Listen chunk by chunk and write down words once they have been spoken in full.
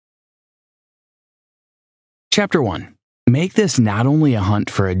Chapter 1. Make this not only a hunt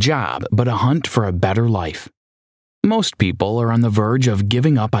for a job, but a hunt for a better life. Most people are on the verge of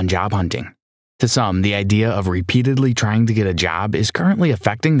giving up on job hunting. To some, the idea of repeatedly trying to get a job is currently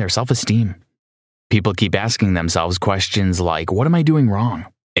affecting their self-esteem. People keep asking themselves questions like, what am I doing wrong?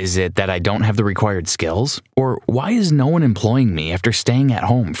 Is it that I don't have the required skills? Or why is no one employing me after staying at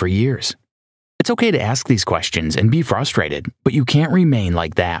home for years? It's okay to ask these questions and be frustrated, but you can't remain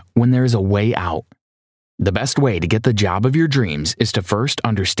like that when there is a way out. The best way to get the job of your dreams is to first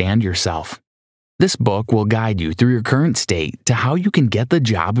understand yourself. This book will guide you through your current state to how you can get the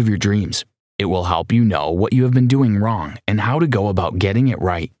job of your dreams. It will help you know what you have been doing wrong and how to go about getting it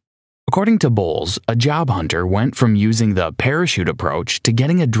right. According to Bolles, a job hunter went from using the parachute approach to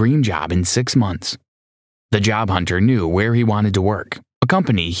getting a dream job in 6 months. The job hunter knew where he wanted to work, a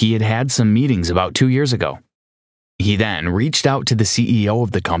company he had had some meetings about 2 years ago. He then reached out to the CEO of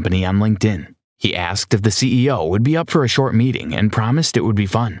the company on LinkedIn. He asked if the CEO would be up for a short meeting and promised it would be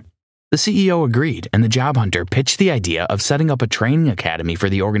fun. The CEO agreed, and the job hunter pitched the idea of setting up a training academy for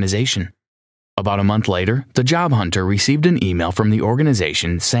the organization. About a month later, the job hunter received an email from the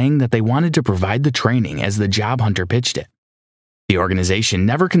organization saying that they wanted to provide the training as the job hunter pitched it. The organization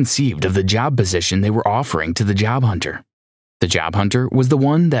never conceived of the job position they were offering to the job hunter. The job hunter was the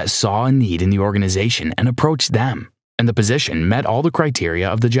one that saw a need in the organization and approached them, and the position met all the criteria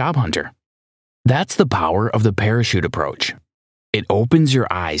of the job hunter. That's the power of the parachute approach. It opens your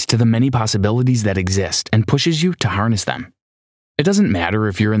eyes to the many possibilities that exist and pushes you to harness them. It doesn't matter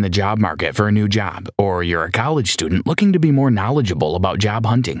if you're in the job market for a new job or you're a college student looking to be more knowledgeable about job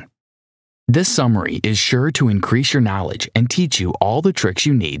hunting. This summary is sure to increase your knowledge and teach you all the tricks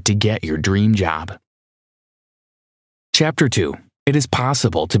you need to get your dream job. Chapter 2. It is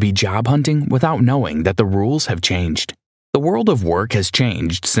possible to be job hunting without knowing that the rules have changed. The world of work has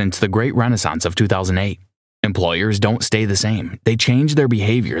changed since the Great Renaissance of 2008. Employers don't stay the same. They change their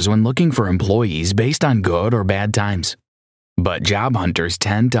behaviors when looking for employees based on good or bad times. But job hunters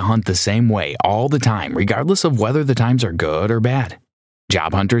tend to hunt the same way all the time, regardless of whether the times are good or bad.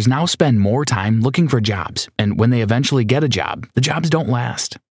 Job hunters now spend more time looking for jobs, and when they eventually get a job, the jobs don't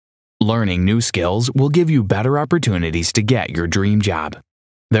last. Learning new skills will give you better opportunities to get your dream job.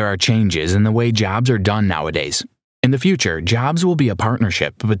 There are changes in the way jobs are done nowadays. In the future, jobs will be a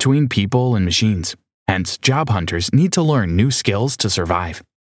partnership between people and machines. Hence, job hunters need to learn new skills to survive.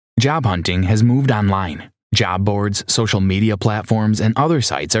 Job hunting has moved online. Job boards, social media platforms, and other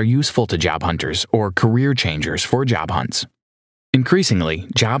sites are useful to job hunters or career changers for job hunts. Increasingly,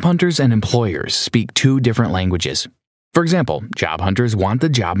 job hunters and employers speak two different languages. For example, job hunters want the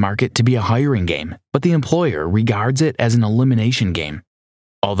job market to be a hiring game, but the employer regards it as an elimination game.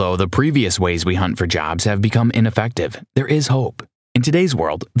 Although the previous ways we hunt for jobs have become ineffective, there is hope. In today's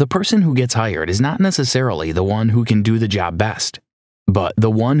world, the person who gets hired is not necessarily the one who can do the job best, but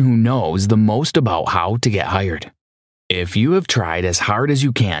the one who knows the most about how to get hired. If you have tried as hard as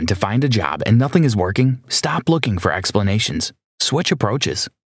you can to find a job and nothing is working, stop looking for explanations. Switch approaches.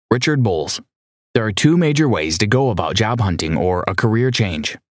 Richard Bolles. There are two major ways to go about job hunting or a career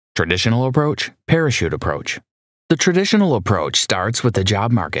change: traditional approach, parachute approach. The traditional approach starts with the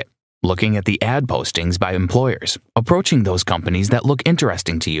job market, looking at the ad postings by employers, approaching those companies that look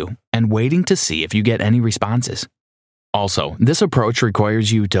interesting to you, and waiting to see if you get any responses. Also, this approach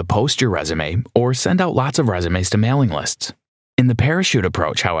requires you to post your resume or send out lots of resumes to mailing lists. In the parachute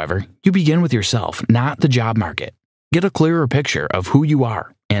approach, however, you begin with yourself, not the job market. Get a clearer picture of who you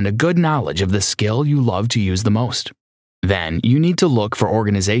are and a good knowledge of the skill you love to use the most. Then, you need to look for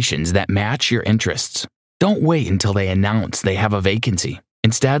organizations that match your interests. Don't wait until they announce they have a vacancy.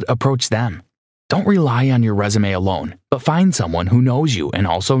 Instead, approach them. Don't rely on your resume alone, but find someone who knows you and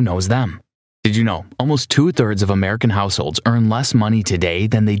also knows them. Did you know almost 2/3 of American households earn less money today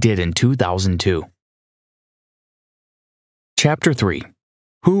than they did in 2002? Chapter 3.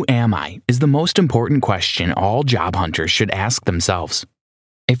 Who am I is the most important question all job hunters should ask themselves.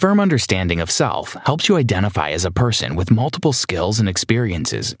 A firm understanding of self helps you identify as a person with multiple skills and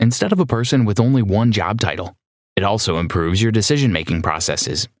experiences instead of a person with only one job title. It also improves your decision-making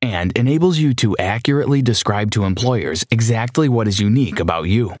processes and enables you to accurately describe to employers exactly what is unique about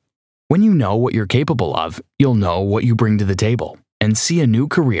you. When you know what you're capable of, you'll know what you bring to the table and see a new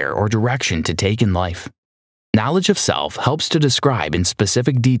career or direction to take in life. Knowledge of self helps to describe in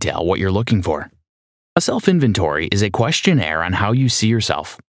specific detail what you're looking for. A self-inventory is a questionnaire on how you see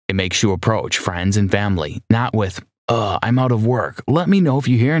yourself. It makes you approach friends and family, not with, I'm out of work, let me know if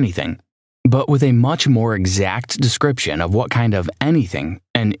you hear anything, but with a much more exact description of what kind of anything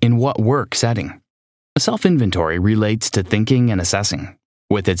and in what work setting. A self-inventory relates to thinking and assessing.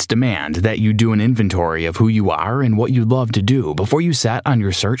 with its demand that you do an inventory of who you are and what you'd love to do before you set on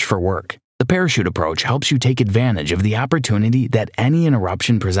your search for work. The parachute approach helps you take advantage of the opportunity that any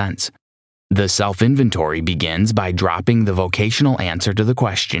interruption presents. The self-inventory begins by dropping the vocational answer to the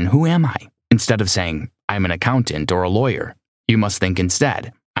question, "Who am I?" Instead of saying, "I'm an accountant or a lawyer." You must think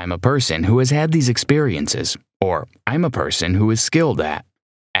instead, "I'm a person who has had these experiences," or "I'm a person who is skilled at."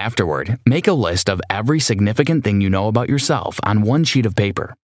 Afterward, make a list of every significant thing you know about yourself on one sheet of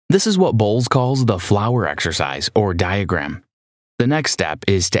paper. This is what Bolles calls the flower exercise or diagram. The next step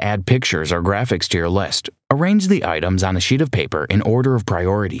is to add pictures or graphics to your list. Arrange the items on a sheet of paper in order of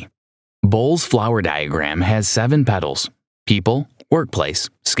priority. Bolles' flower diagram has 7 petals: people, workplace,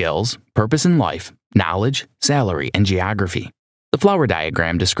 skills, purpose in life, knowledge, salary, and geography. The flower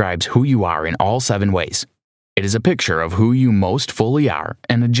diagram describes who you are in all 7 ways. It is a picture of who you most fully are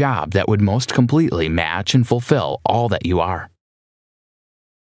and a job that would most completely match and fulfill all that you are.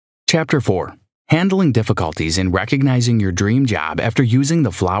 Chapter 4. Handling difficulties in recognizing your dream job after using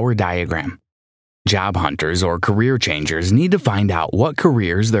the flower diagram. Job hunters or career changers need to find out what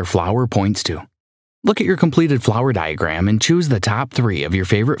careers their flower points to. Look at your completed flower diagram and choose the top 3 of your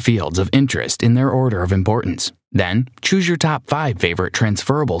favorite fields of interest in their order of importance. Then, choose your top 5 favorite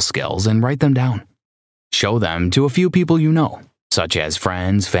transferable skills and write them down. Show them to a few people you know, such as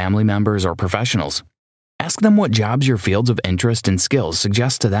friends, family members, or professionals. Ask them what jobs your fields of interest and skills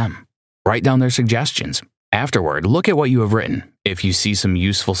suggest to them. Write down their suggestions. Afterward, look at what you have written. If you see some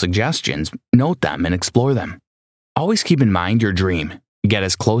useful suggestions, note them and explore them. Always keep in mind your dream. Get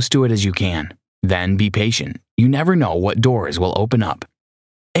as close to it as you can. Then be patient. You never know what doors will open up.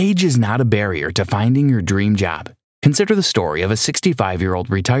 Age is not a barrier to finding your dream job. Consider the story of a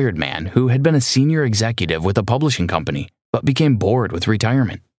 65-year-old retired man who had been a senior executive with a publishing company, but became bored with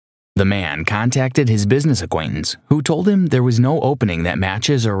retirement. The man contacted his business acquaintance, who told him there was no opening that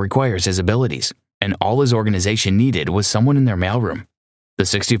matches or requires his abilities, and all his organization needed was someone in their mailroom. The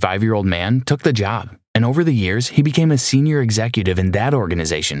 65-year-old man took the job, and over the years he became a senior executive in that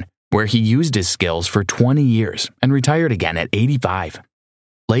organization, where he used his skills for 20 years and retired again at 85.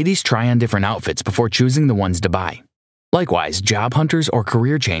 Ladies try on different outfits before choosing the ones to buy. Likewise, job hunters or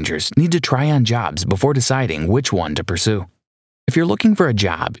career changers need to try on jobs before deciding which one to pursue. If you're looking for a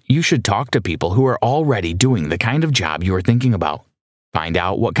job, you should talk to people who are already doing the kind of job you are thinking about. Find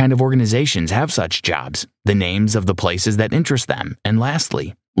out what kind of organizations have such jobs, the names of the places that interest them, and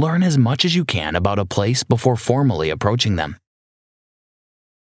lastly, learn as much as you can about a place before formally approaching them.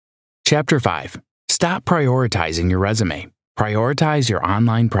 Chapter 5. Stop prioritizing your resume. Prioritize your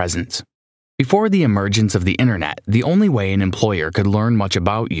online presence. Before the emergence of the internet, the only way an employer could learn much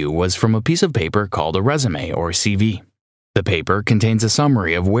about you was from a piece of paper called a resume or CV. The paper contains a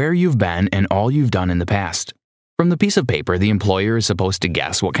summary of where you've been and all you've done in the past. From the piece of paper, the employer is supposed to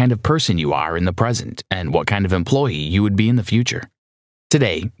guess what kind of person you are in the present and what kind of employee you would be in the future.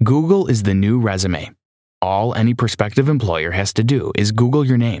 Today, Google is the new resume. All any prospective employer has to do is Google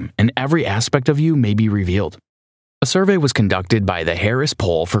your name, and every aspect of you may be revealed. A survey was conducted by the Harris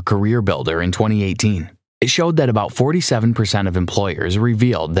Poll for Career Builder in 2018. It showed that about 47% of employers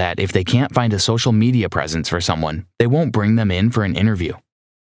revealed that if they can't find a social media presence for someone, they won't bring them in for an interview.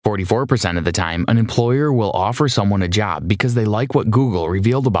 44% of the time, an employer will offer someone a job because they like what Google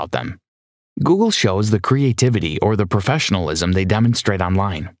revealed about them. Google shows the creativity or the professionalism they demonstrate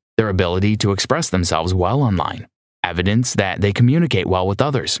online, their ability to express themselves well online, evidence that they communicate well with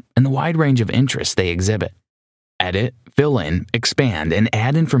others, and the wide range of interests they exhibit. Edit, fill in, expand, and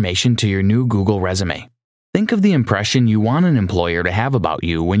add information to your new Google resume. Think of the impression you want an employer to have about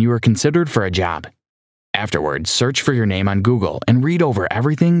you when you are considered for a job. Afterwards, search for your name on Google and read over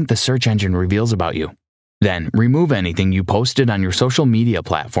everything the search engine reveals about you. Then, remove anything you posted on your social media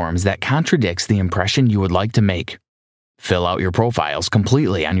platforms that contradicts the impression you would like to make. Fill out your profiles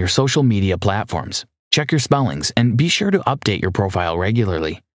completely on your social media platforms. Check your spellings and be sure to update your profile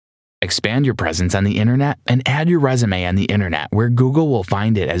regularly. Expand your presence on the internet and add your resume on the internet where Google will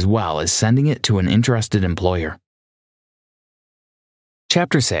find it as well as sending it to an interested employer.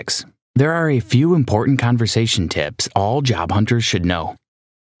 Chapter 6. There are a few important conversation tips all job hunters should know.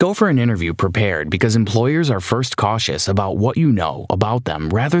 Go for an interview prepared because employers are first cautious about what you know about them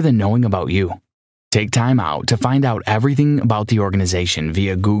rather than knowing about you. Take time out to find out everything about the organization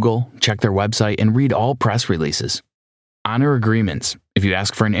via Google, check their website, and read all press releases. Honor agreements. If you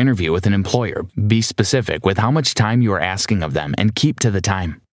ask for an interview with an employer, be specific with how much time you are asking of them and keep to the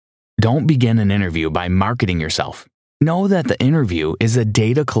time. Don't begin an interview by marketing yourself. Know that the interview is a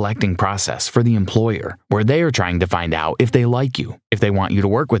data collecting process for the employer where they are trying to find out if they like you, if they want you to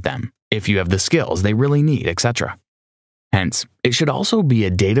work with them, if you have the skills they really need, etc. Hence, it should also be a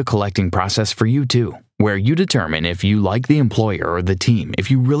data collecting process for you too, where you determine if you like the employer or the team,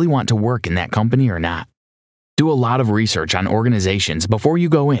 if you really want to work in that company or not. Do a lot of research on organizations before you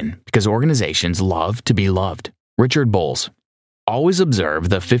go in, because organizations love to be loved. Richard Bolles. Always observe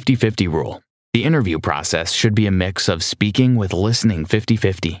the 50-50 rule. The interview process should be a mix of speaking with listening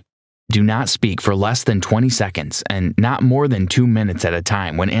 50-50. Do not speak for less than 20 seconds and not more than 2 minutes at a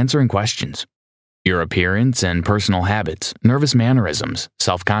time when answering questions. Your appearance and personal habits, nervous mannerisms,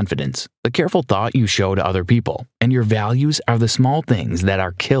 self-confidence, the careful thought you show to other people, and your values are the small things that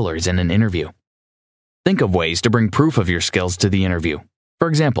are killers in an interview. Think of ways to bring proof of your skills to the interview. For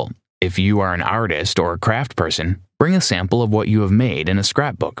example, if you are an artist or a craft person, bring a sample of what you have made in a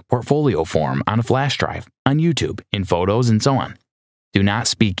scrapbook, portfolio form, on a flash drive, on YouTube, in photos, and so on. Do not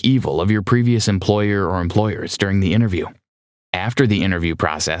speak evil of your previous employer or employers during the interview. After the interview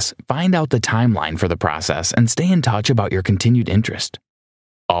process, find out the timeline for the process and stay in touch about your continued interest.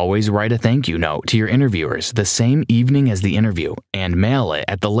 Always write a thank you note to your interviewers the same evening as the interview and mail it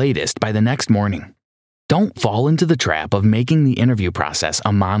at the latest by the next morning. Don't fall into the trap of making the interview process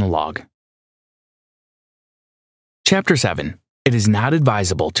a monologue. Chapter 7. It is not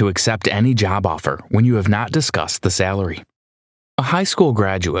advisable to accept any job offer when you have not discussed the salary. A high school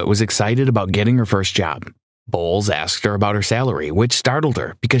graduate was excited about getting her first job. Bolles asked her about her salary, which startled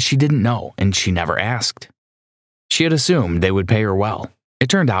her because she didn't know and she never asked. She had assumed they would pay her well. It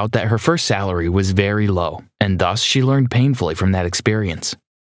turned out that her first salary was very low, and thus she learned painfully from that experience.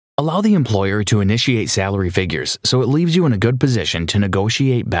 Allow the employer to initiate salary figures so it leaves you in a good position to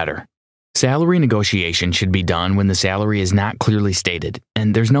negotiate better. Salary negotiation should be done when the salary is not clearly stated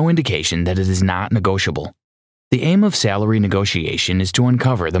and there's no indication that it is not negotiable. The aim of salary negotiation is to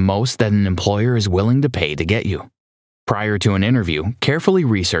uncover the most that an employer is willing to pay to get you. Prior to an interview, carefully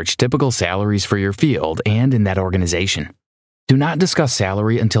research typical salaries for your field and in that organization. Do not discuss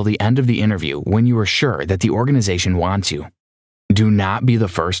salary until the end of the interview when you are sure that the organization wants you. Do not be the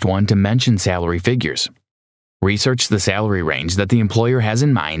first one to mention salary figures. Research the salary range that the employer has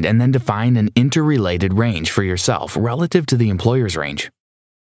in mind and then define an interrelated range for yourself relative to the employer's range.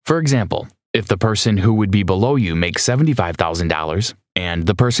 For example, if the person who would be below you makes $75,000 and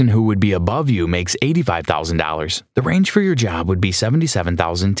the person who would be above you makes $85,000, the range for your job would be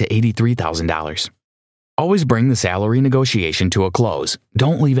 $77,000 to $83,000. Always bring the salary negotiation to a close.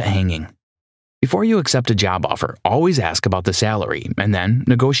 Don't leave it hanging. Before you accept a job offer, always ask about the salary and then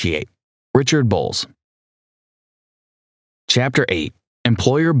negotiate. Richard Bolles. Chapter 8.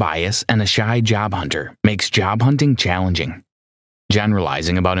 Employer bias and a shy job hunter makes job hunting challenging.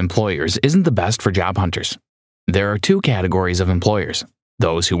 Generalizing about employers isn't the best for job hunters. There are two categories of employers: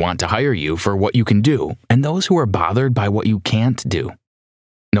 those who want to hire you for what you can do and those who are bothered by what you can't do.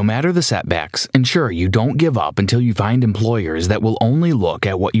 No matter the setbacks, ensure you don't give up until you find employers that will only look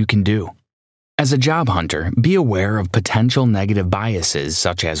at what you can do. As a job hunter, be aware of potential negative biases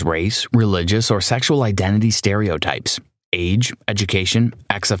such as race, religious, or sexual identity stereotypes, age, education,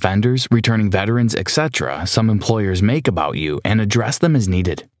 ex-offenders, returning veterans, etc. some employers make about you and address them as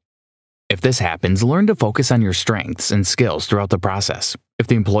needed. If this happens, learn to focus on your strengths and skills throughout the process. If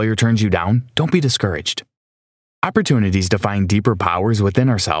the employer turns you down, don't be discouraged. Opportunities to find deeper powers within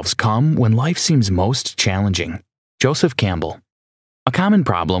ourselves come when life seems most challenging. Joseph Campbell. A common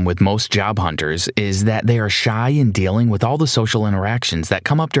problem with most job hunters is that they are shy in dealing with all the social interactions that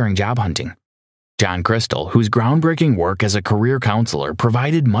come up during job hunting. John Crystal, whose groundbreaking work as a career counselor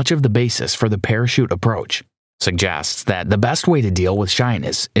provided much of the basis for the parachute approach, suggests that the best way to deal with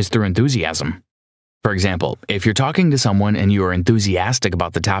shyness is through enthusiasm. For example, if you're talking to someone and you are enthusiastic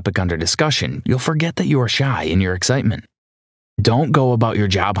about the topic under discussion, you'll forget that you are shy in your excitement. Don't go about your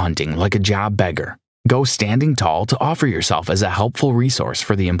job hunting like a job beggar. Go standing tall to offer yourself as a helpful resource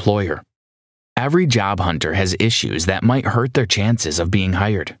for the employer. Every job hunter has issues that might hurt their chances of being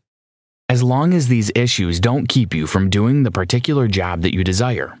hired. As long as these issues don't keep you from doing the particular job that you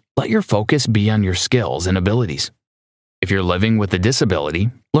desire, let your focus be on your skills and abilities. If you're living with a disability,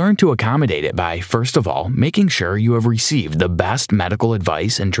 learn to accommodate it by, first of all, making sure you have received the best medical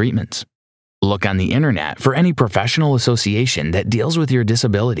advice and treatments. Look on the internet for any professional association that deals with your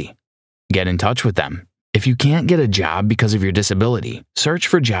disability. Get in touch with them. If you can't get a job because of your disability, search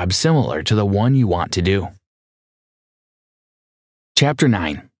for jobs similar to the one you want to do. Chapter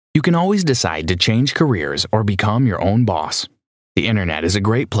 9. You can always decide to change careers or become your own boss. The internet is a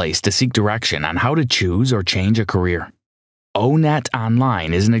great place to seek direction on how to choose or change a career. ONET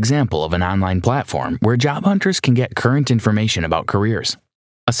Online is an example of an online platform where job hunters can get current information about careers.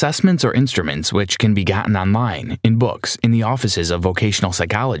 Assessments are instruments which can be gotten online, in books, in the offices of vocational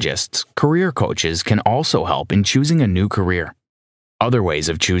psychologists. Career coaches can also help in choosing a new career. Other ways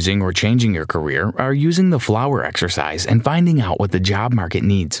of choosing or changing your career are using the flower exercise and finding out what the job market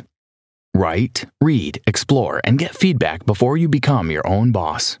needs. Write, read, explore, and get feedback before you become your own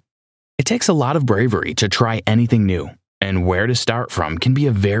boss. It takes a lot of bravery to try anything new, and where to start from can be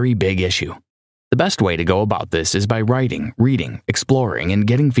a very big issue. The best way to go about this is by writing, reading, exploring, and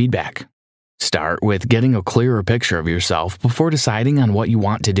getting feedback. Start with getting a clearer picture of yourself before deciding on what you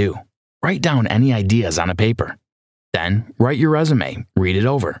want to do. Write down any ideas on a paper. Then, write your resume, read it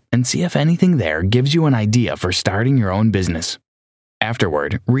over, and see if anything there gives you an idea for starting your own business.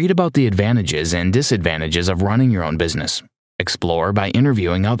 Afterward, read about the advantages and disadvantages of running your own business. Explore by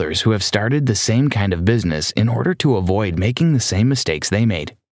interviewing others who have started the same kind of business in order to avoid making the same mistakes they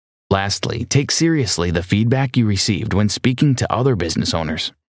made. Lastly, take seriously the feedback you received when speaking to other business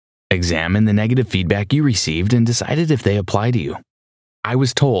owners. Examine the negative feedback you received and decide if they apply to you. I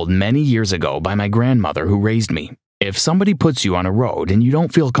was told many years ago by my grandmother who raised me, if somebody puts you on a road and you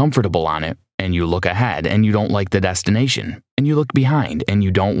don't feel comfortable on it, and you look ahead and you don't like the destination, and you look behind and you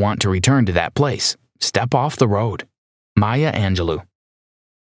don't want to return to that place, step off the road. Maya Angelou.